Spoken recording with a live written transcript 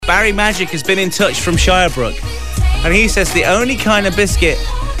Barry Magic has been in touch from Shirebrook, and he says the only kind of biscuit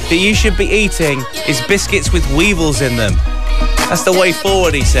that you should be eating is biscuits with weevils in them. That's the way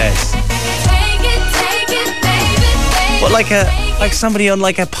forward, he says. What, like somebody on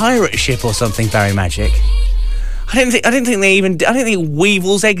like a pirate ship or something, Barry Magic? I didn't think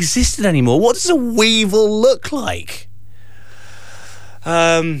weevils existed anymore. What does a weevil look like?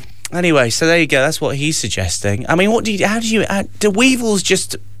 Anyway, so there you go. That's what he's suggesting. I mean, do weevils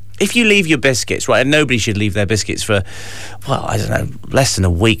just, if you leave your biscuits, right, and nobody should leave their biscuits for, well, I don't know, less than a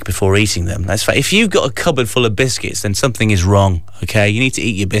week before eating them. That's fine. If you've got a cupboard full of biscuits, then something is wrong, okay? You need to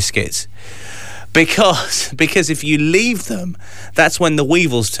eat your biscuits. Because if you leave them, that's when the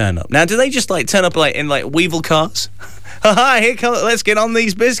weevils turn up. Now, do they just like turn up like in like weevil cars? Here come, let's get on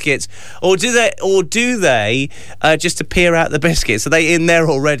these biscuits. Or do they just appear out the biscuits? Are they in there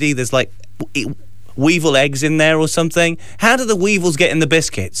already? There's like weevil eggs in there or something. How do the weevils get in the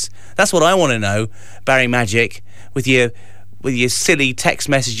biscuits? That's what I want to know, Barry Magic, with your silly text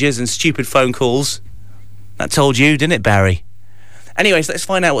messages and stupid phone calls. That told you, didn't it, Barry? Anyways, let's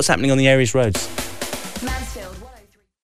find out what's happening on the area's roads.